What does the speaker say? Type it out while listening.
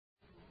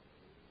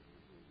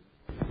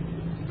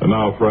And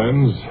now,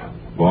 friends,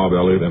 Bob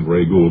Elliott and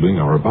Ray Goulding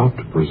are about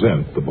to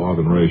present the Bob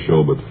and Ray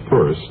Show, but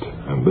first,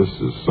 and this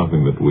is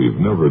something that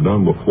we've never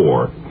done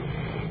before,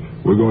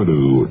 we're going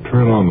to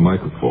turn on the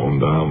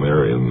microphone down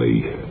there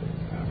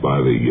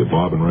by the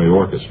Bob and Ray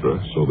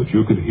Orchestra so that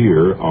you could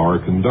hear our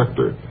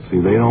conductor. See,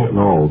 they don't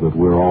know that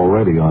we're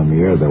already on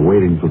the air. They're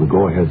waiting for the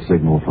go-ahead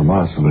signal from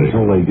us, and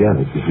until they get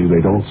it, you see, they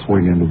don't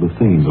swing into the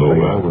theme. So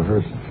they all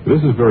rehearse. This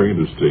is very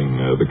interesting.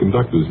 The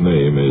conductor's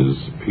name is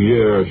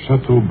Pierre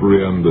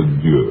Chateaubriand de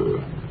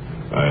Dieu,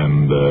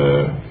 and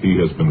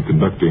he has been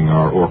conducting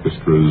our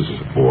orchestras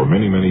for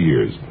many, many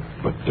years.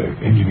 But,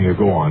 engineer,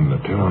 go on.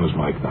 Turn on his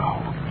mic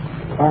now.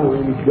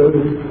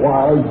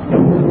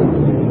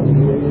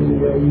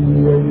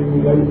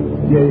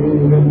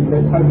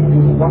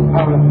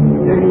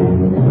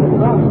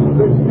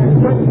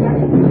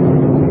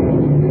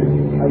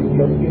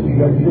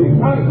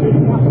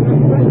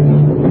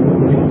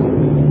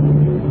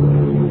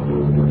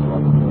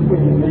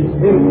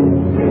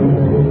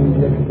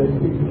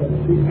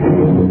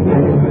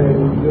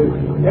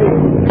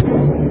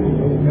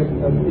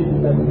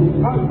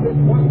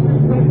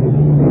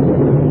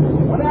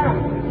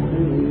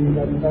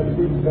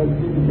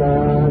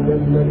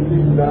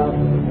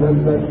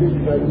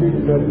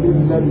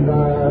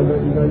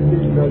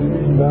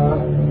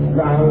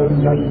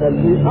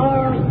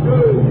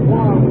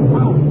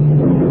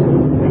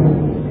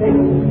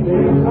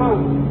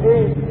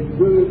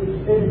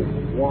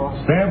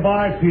 Stand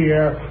by,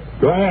 Pierre.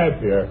 Go ahead,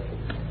 Pierre.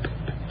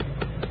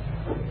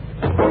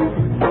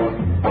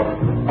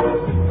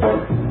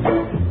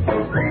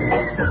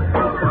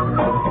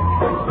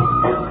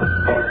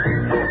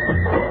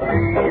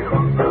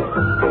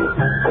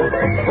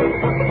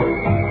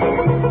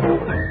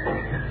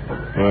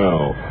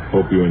 Well,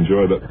 hope you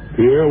enjoyed it.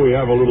 Pierre, we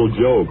have a little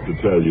joke to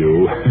tell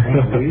you.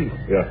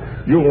 Yeah,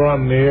 you were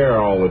on the air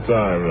all the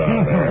time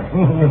down there.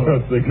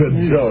 That's a good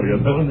joke, you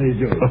know.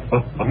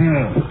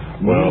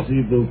 Well,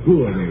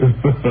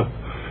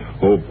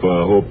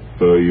 hope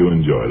you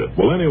enjoyed it.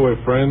 Well, anyway,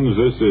 friends,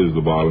 this is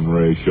the Bob and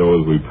Ray Show,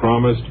 as we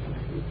promised.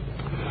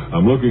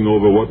 I'm looking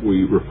over what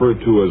we refer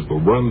to as the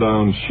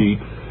rundown sheet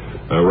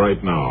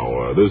right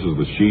now. This is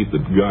the sheet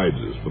that guides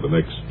us for the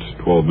next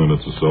 12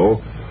 minutes or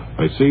so.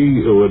 I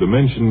see to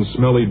mention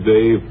Smelly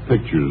Dave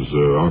Pictures,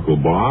 Uncle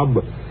Bob,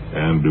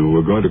 and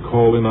we're going to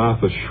call in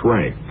Arthur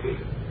Schrank.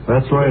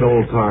 That's right,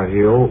 old Tar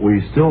Heel.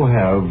 We still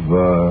have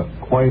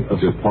quite a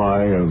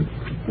supply of...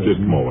 Just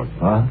a moment.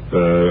 Huh?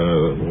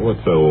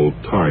 What's that old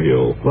Tar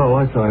Heel? Well,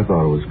 I thought it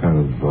was kind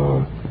of,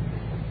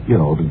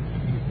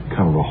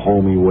 kind of a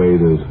homey way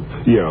to...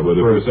 Yeah, but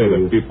if you say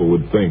that, people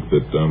would think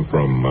that I'm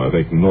from, I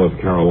think, North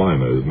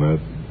Carolina, isn't that?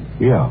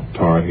 Yeah.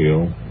 Tar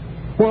Heel.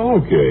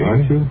 Well, okay.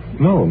 Aren't you?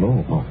 No.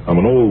 I'm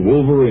an old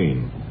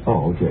Wolverine.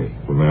 Oh, okay.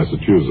 From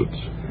Massachusetts.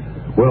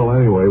 Well,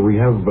 anyway, we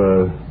have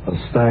a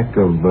stack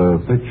of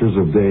pictures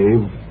of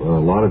Dave.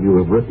 A lot of you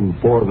have written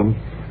for them.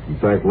 In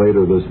fact,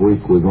 later this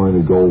week, we're going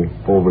to go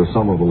over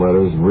some of the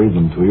letters and read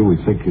them to you. We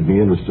think you'd be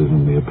interested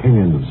in the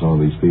opinions of some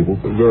of these people.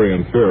 Very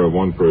unfair of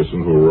one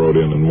person who wrote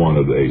in and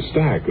wanted a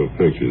stack of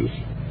pictures.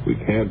 We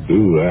can't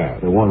do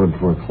that. They wanted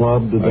for a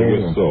club today?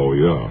 I guess so,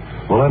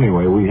 yeah. Well,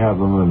 anyway, we have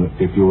them, and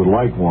if you would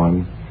like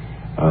one,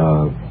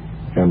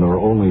 and there are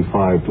only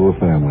 5 to a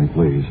family,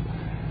 please,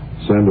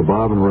 send to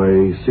Bob and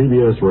Ray,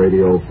 CBS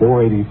Radio,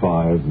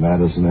 485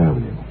 Madison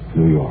Avenue,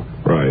 New York.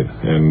 Right.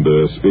 And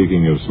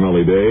speaking of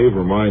Smelly Dave,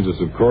 reminds us,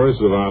 of course,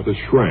 of Arthur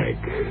Schrank,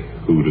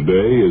 who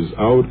today is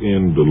out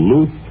in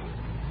Duluth,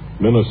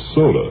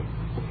 Minnesota.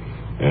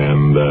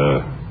 And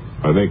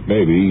I think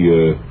maybe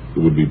it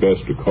would be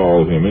best to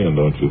call him in,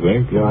 don't you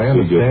think? Yeah, I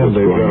understand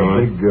they've got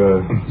a big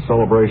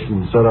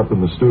celebration set up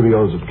in the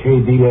studios of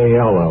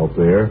KDAL out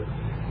there.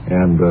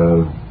 And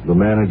the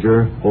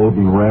manager,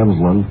 Odin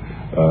Ramsland,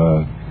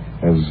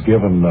 has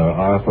given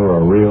Arthur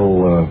a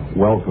real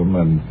welcome,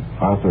 and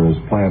Arthur has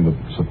planned a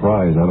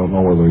surprise. I don't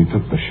know whether he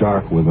took the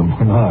shark with him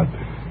or not.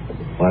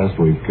 Last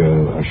week,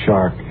 a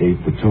shark ate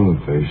the tuna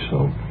fish,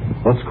 so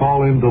let's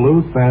call in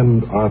Duluth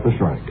and Arthur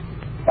Schrank.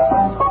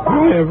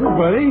 Hi,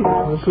 everybody.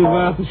 This is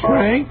Arthur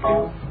Schrank,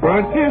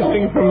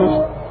 broadcasting from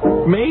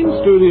the main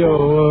studio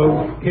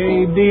of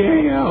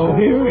KDAL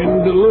here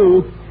in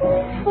Duluth.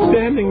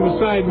 Standing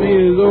beside me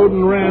is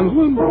Odin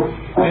Ramsland,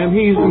 and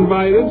he's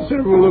invited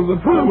several of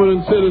the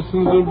prominent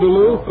citizens of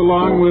Duluth,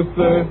 along with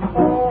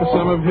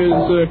some of his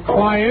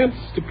clients,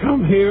 to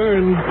come here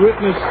and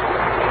witness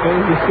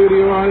the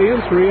studio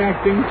audience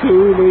reacting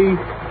to the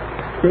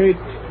great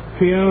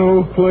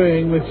piano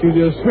playing that you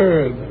just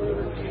heard.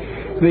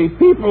 The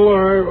people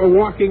are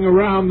walking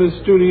around the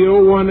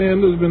studio. One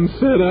end has been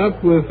set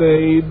up with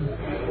a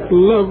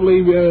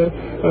lovely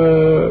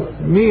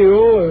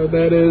meal.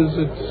 That is,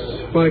 it's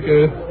like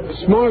a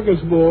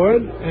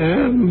smorgasbord.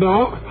 And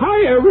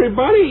hi,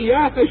 everybody.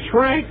 Arthur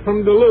Schrank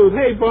from Duluth.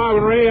 Hey, Bob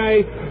and Ray,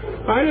 I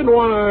didn't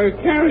want to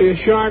carry a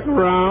shark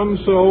around,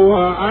 so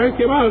I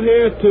came out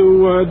here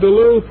to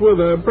Duluth with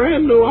a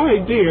brand new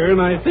idea,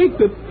 and I think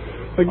that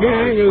the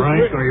gang is...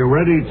 Frank, are you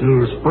ready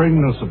to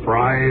spring the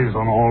surprise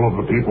on all of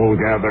the people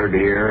gathered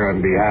here on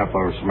behalf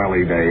of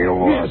Smelly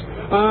Dale? Yes.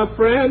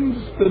 Friends,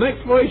 the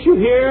next voice you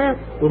hear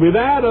will be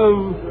that of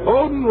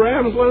Odin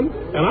Ramsland,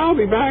 and I'll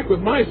be back with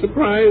my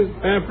surprise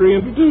after he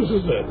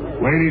introduces it.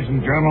 Ladies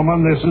and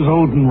gentlemen, this is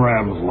Odin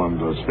Ramsland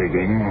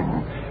speaking.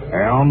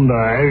 And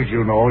as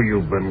you know,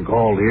 you've been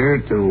called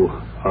here to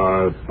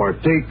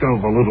partake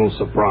of a little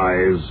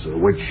surprise,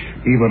 which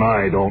even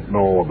I don't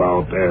know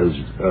about as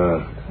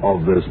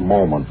of this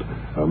moment.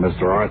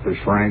 Mr. Arthur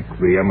Schrank,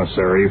 the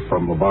emissary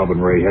from the Bob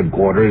and Ray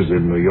headquarters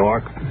in New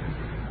York,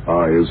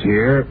 is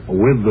here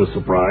with the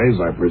surprise,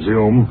 I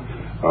presume.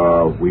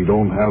 We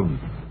don't have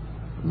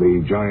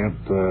the giant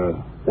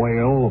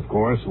whale, of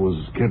course,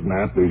 was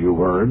kidnapped, as you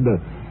heard,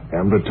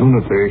 and the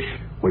tuna fish,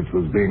 which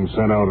was being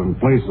sent out in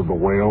place of the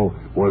whale,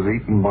 was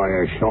eaten by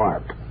a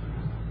shark.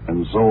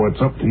 And so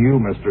it's up to you,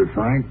 Mr.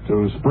 Schrank,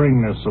 to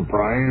spring this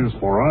surprise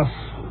for us,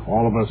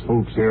 all of us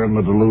folks here in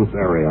the Duluth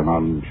area, and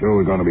I'm sure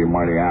we're going to be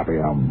mighty happy.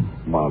 I'm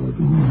bothered.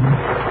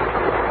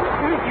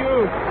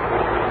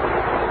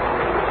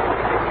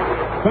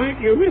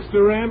 Thank you,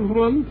 Mr.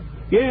 Ramsland.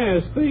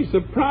 Yes, the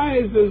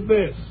surprise is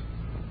this.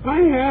 I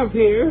have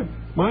here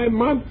my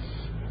month's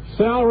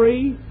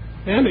salary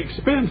and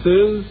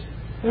expenses,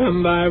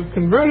 and I've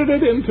converted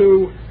it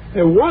into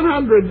a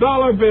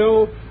 $100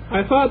 bill.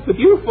 I thought that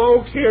you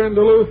folks here in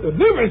Duluth had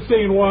never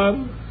seen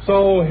one,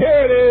 so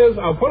here it is.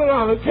 I'll put it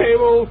on the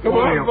table. Come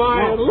on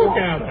by and look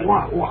at it.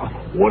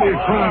 What are you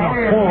trying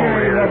to pull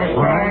here,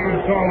 Frank?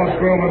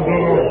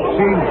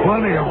 Seen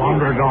plenty of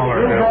 $100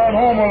 bills. Got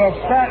home with a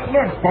fat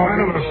lip. What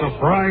kind of a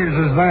surprise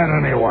is that,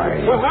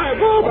 anyway? Well, hi,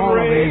 Bob and All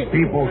of Ray. these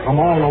people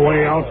come all the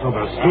way out to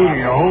the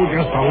studio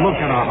just to look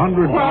at a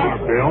 $100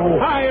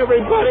 bill. Hi,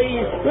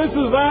 everybody. This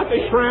is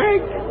Arthur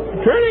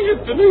Schrank, turning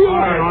it to New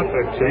York. I ought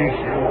to chase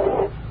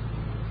you.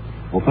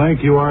 Well,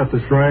 thank you, Arthur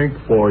Schrank,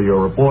 for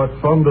your report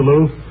from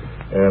Duluth.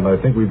 And I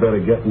think we better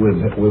get with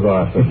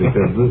Arthur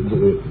because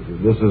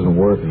this isn't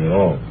working at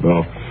all.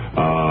 No.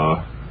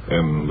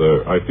 And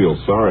I feel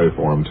sorry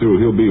for him, too.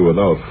 He'll be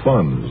without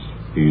funds.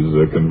 He's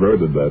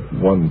converted that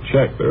one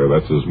check there.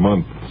 That's his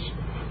month's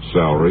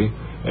salary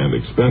and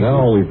expenses.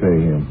 Now we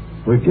pay him.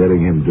 We're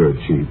getting him dirt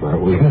cheap,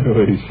 aren't we?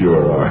 We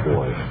sure are.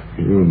 Boy.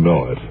 You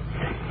know it.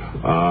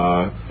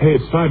 Hey,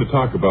 it's time to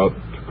talk about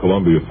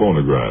Columbia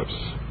Phonographs.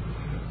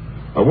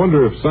 I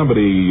wonder if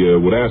somebody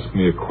would ask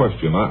me a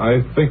question. I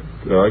think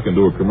I can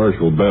do a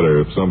commercial better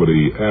if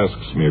somebody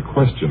asks me a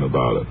question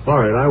about it. All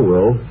right, I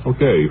will.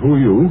 Okay, who are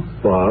you?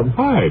 Bob.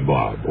 Hi,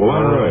 Bob. Well,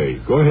 I'm Ray.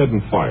 Go ahead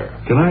and fire.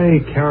 Can I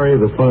carry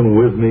the fun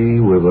with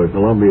me with a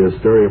Columbia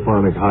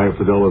Stereophonic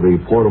High-Fidelity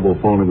Portable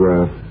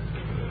Phonograph?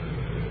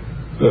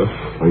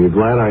 Are you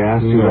glad I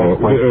asked you that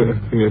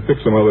question? Can you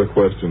pick some other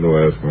question to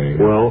ask me?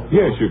 Well...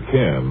 Yes, you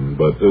can,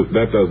 but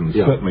that doesn't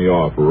set me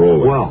off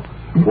rolling. Well...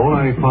 What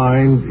I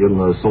find in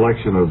the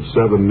selection of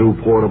 7 new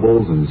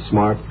portables and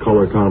smart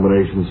color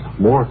combinations,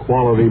 more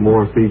quality,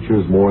 more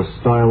features, more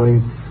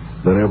styling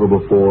than ever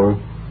before.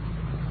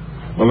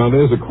 Well, now,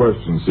 there's a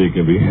question, so you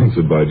can be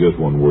answered by just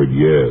one word,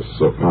 yes.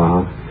 So,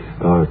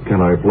 can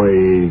I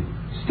play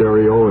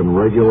stereo and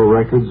regular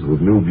records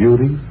with new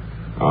beauty?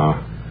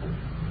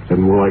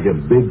 And will I get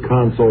big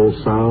console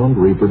sound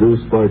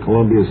reproduced by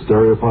Columbia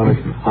Stereophonic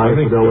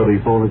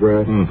High-Fidelity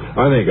Phonograph?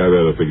 I think I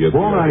better forget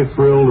Won't I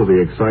thrill to the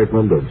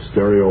excitement of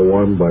Stereo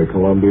One by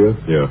Columbia?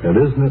 Yeah. And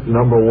isn't it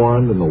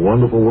 #1 in the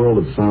wonderful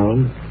world of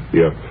sound?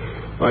 Yeah.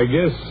 I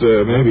guess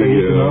maybe...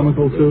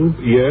 economical, too?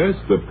 Yes,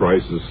 the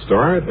prices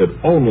start at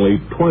only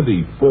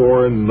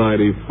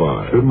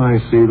 $24.95. Shouldn't I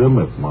see them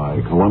at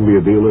my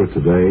Columbia dealer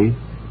today?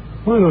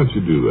 Why don't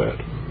you do that?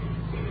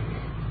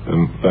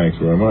 And thanks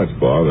very much,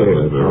 Bob. That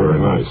was very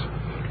nice.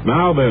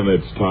 Now then,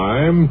 it's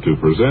time to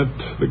present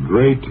the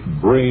great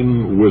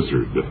brain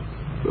wizard,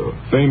 the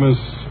famous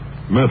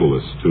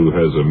mentalist who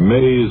has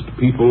amazed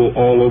people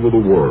all over the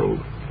world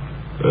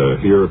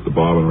here at the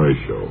Bob and Ray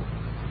Show.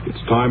 It's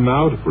time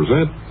now to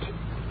present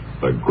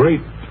the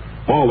great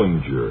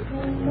Bollinger.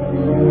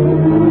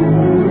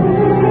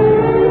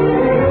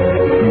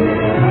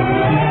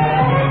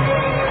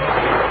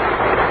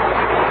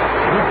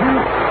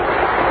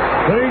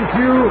 Thank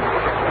you.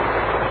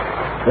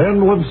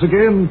 And once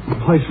again,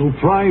 I shall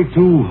try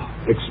to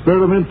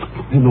experiment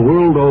in the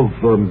world of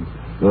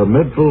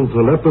mental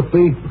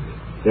telepathy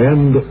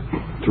and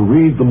to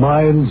read the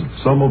minds of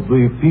some of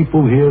the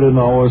people here in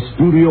our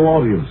studio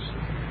audience.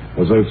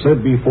 As I've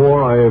said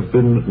before, I have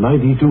been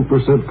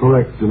 92%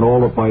 correct in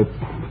all of my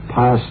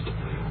past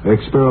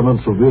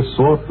experiments of this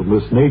sort, of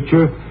this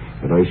nature,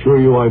 and I assure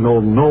you I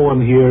know no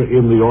one here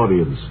in the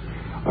audience.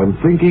 I'm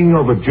thinking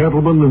of a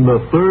gentleman in the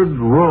 3rd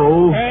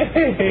row,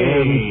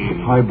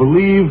 and I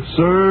believe,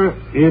 sir,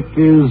 it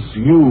is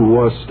you who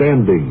are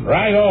standing.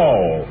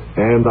 Right-o.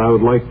 And I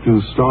would like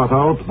to start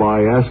out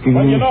by asking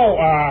you...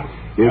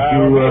 if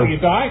you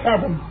I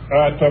come from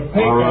Topeka,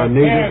 are a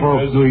native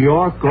of New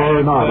York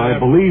or not. I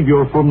believe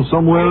you're from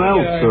somewhere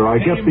else, sir. I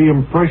get the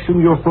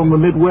impression you're from the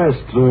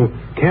Midwest,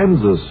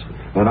 Kansas.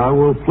 And I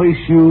will place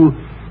you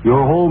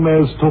your home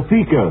as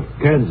Topeka,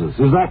 Kansas.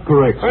 Is that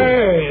correct, sir?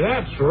 Hey,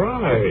 that's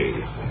right.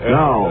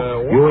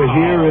 Now, you're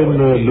here in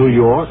New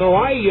York. So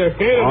I came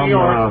to New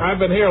York. I've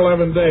been here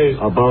 11 days.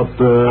 About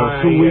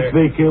a 2-week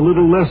vacation, a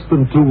little less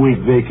than 2-week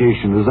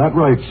vacation. Is that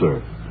right,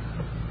 sir?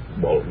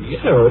 Well,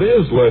 yeah, it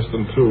is less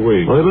than 2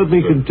 weeks. Well, let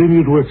me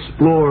continue to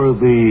explore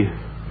the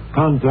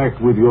contact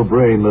with your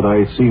brain that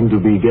I seem to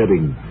be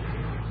getting.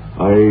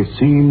 I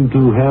seem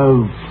to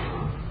have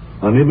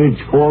an image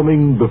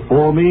forming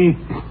before me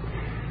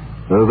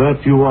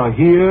that you are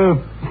here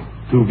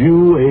to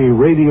view a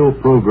radio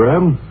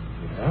program.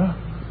 Yeah?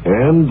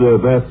 And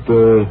that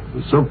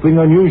something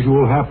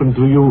unusual happened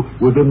to you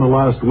within the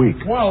last week.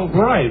 Well,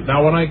 right.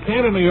 Now, when I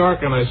came to New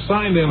York and I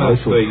signed in at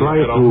the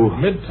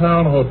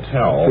Midtown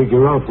Hotel...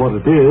 figure out what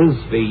it is.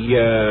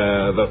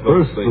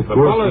 The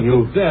fellow at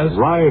the desk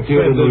arrived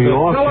here in New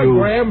York. A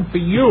telegram for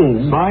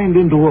you.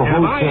 Signed into a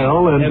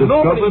hotel and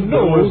discovered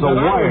there was a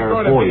wire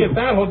for you. At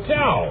that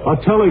hotel. A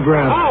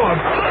telegram. Oh,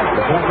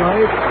 is that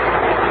right?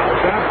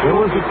 There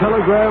was a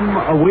telegram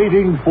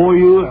awaiting for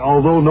you,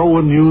 although no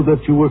one knew that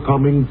you were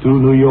coming to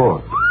New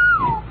York.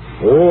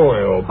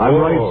 Boy, oh boy.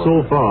 I'm right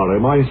so far,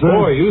 am I, sir?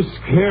 Boy, you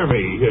scare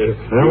me. You're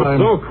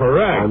so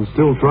correct. I'm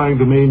still trying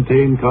to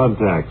maintain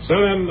contact. So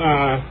then,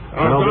 I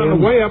was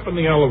on the way up in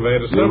the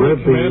elevator.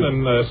 Someone came in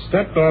and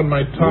stepped on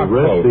my top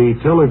coat. You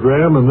read the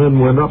telegram and then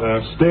went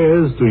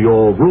upstairs to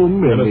your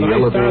room in the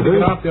elevator. Started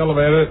to get off the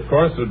elevator, of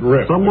course, it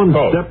ripped. Someone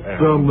stepped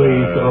on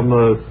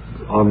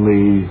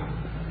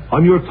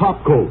your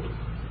top coat.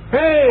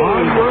 Hey!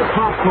 On your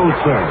top coat,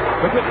 sir.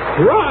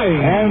 Right.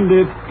 And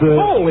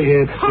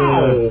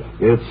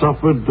it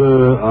suffered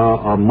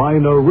a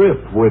minor rip,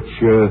 which,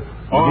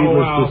 needless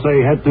to say,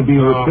 had to be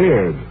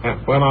repaired.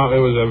 Well, it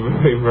was a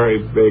very,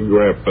 very big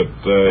rip, but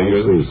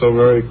you're so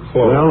very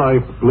close. Well, I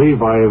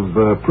believe I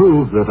have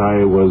proved that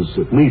I was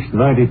at least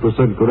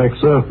 90% correct,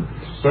 sir.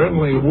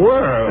 Certainly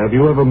were. Have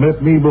you ever met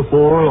me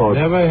before? Or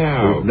never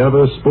have. We've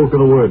never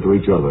spoken a word to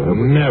each other, have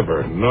we?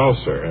 Never. No,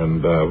 sir.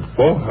 And,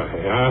 boy,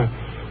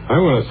 I'm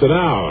going to sit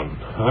down.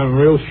 I'm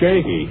real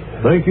shaky.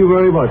 Thank you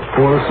very much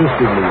for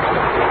assisting me,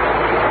 sir.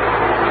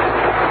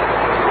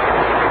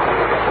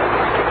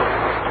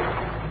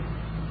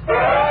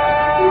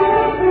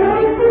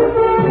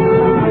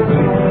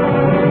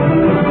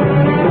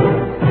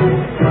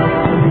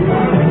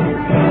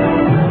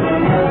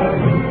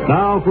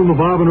 From the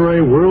Bob and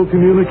Ray World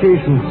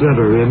Communications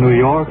Center in New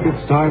York,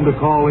 it's time to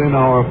call in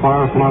our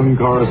far-flung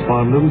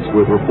correspondents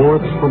with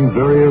reports from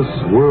various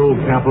world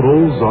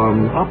capitals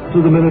on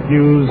up-to-the-minute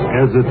news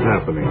as it's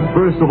happening.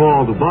 First of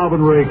all, the Bob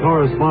and Ray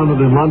correspondent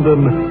in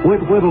London,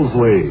 Whit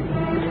Whittlesey.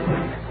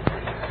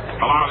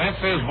 Hello, this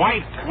is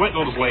White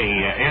Whittlesey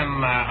in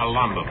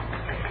London.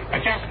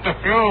 Just a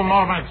few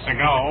moments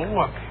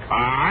ago,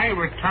 I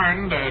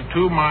returned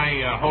to my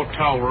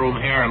hotel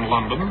room here in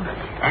London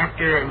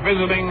after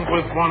visiting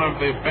with one of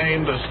the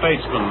famed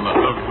statesmen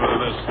of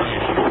this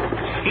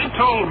nation. He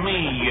told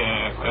me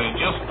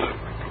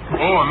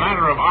a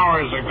matter of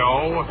hours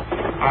ago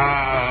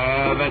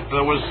that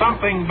there was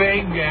something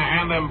big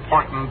and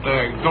important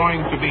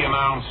going to be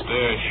announced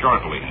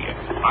shortly.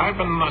 I've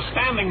been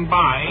standing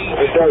by.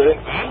 This does it.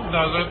 That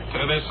does it.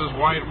 This is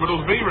White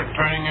Whittlesey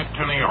returning it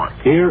to New York.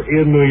 Here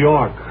in New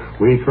York,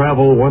 we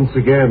travel once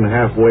again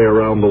halfway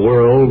around the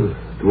world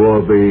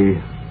toward the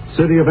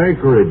city of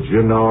Anchorage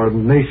in our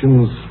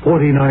nation's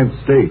 49th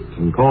state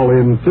and call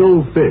in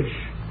Phil Fish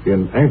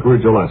in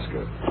Anchorage,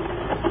 Alaska.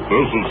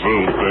 This is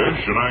Phil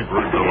Fish in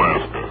Anchorage,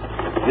 Alaska.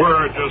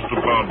 We're just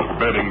about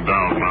bedding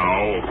down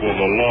now for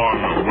the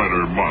long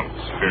winter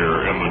months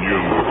here in the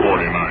new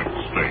 49th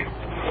state.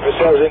 That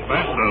does it.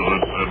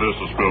 This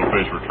is Phil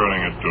Fish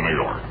returning it to New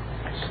York.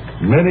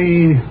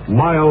 Many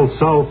miles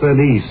south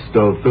and east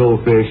of Phil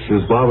Fish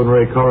is Bob and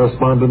Ray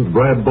correspondent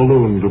Brad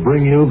Balloon to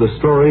bring you the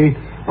story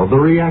of the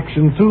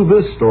reaction to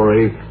this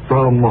story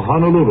from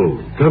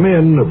Honolulu. Come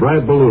in,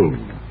 Brad Balloon.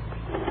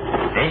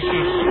 This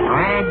is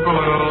Brad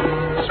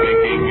Balloon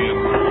speaking in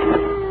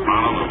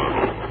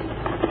Honolulu.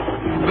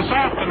 This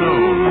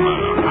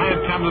afternoon, I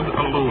attended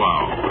a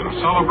luau in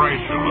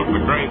celebration of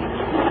the great...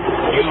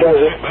 That does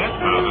it.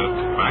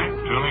 Back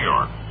to New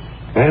York.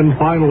 And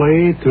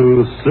finally,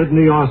 to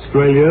Sydney,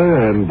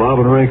 Australia, and Bob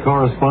and Ray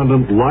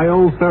correspondent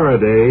Lyle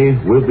Faraday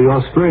with the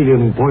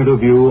Australian point of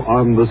view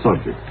on the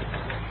subject.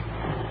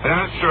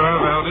 Yeah, sure.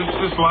 Well, this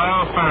is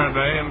Lyle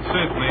Faraday in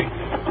Sydney.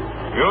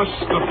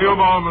 Just a few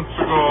moments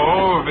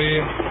ago,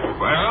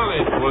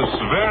 it was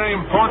very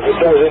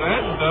important.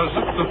 That does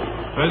it.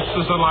 This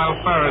is Lyle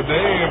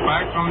Faraday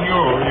back from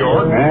New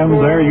York. And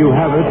there you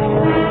have it.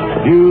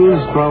 News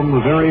from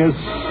the various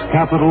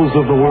capitals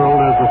of the world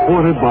as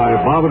reported by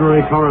Bob and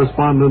Ray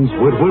correspondents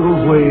Whit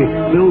Whittlesey,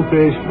 Phil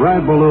Fish,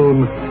 Brad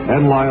Balloon,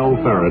 and Lyle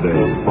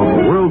Faraday from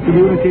the World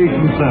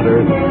Communications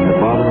Center at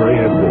Bob and Ray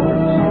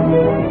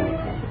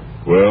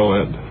headquarters. Well,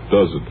 that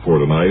does it for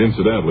tonight.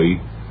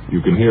 Incidentally, you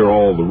can hear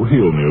all the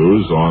real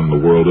news on The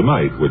World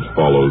Tonight, which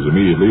follows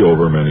immediately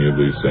over many of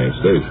these same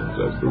stations.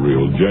 That's the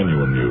real,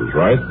 genuine news,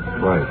 right?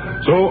 Right.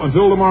 So,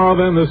 until tomorrow,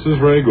 then, this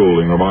is Ray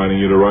Goulding reminding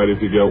you to write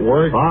if you get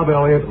work. Bob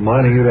Elliott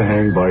reminding you to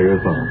hang by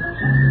your thumb.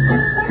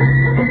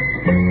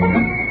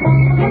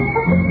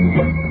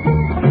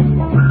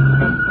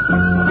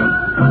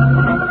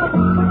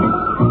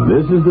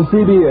 This is the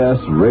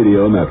CBS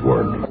Radio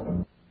Network.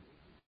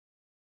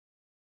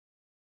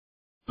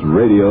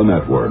 Radio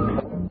Network.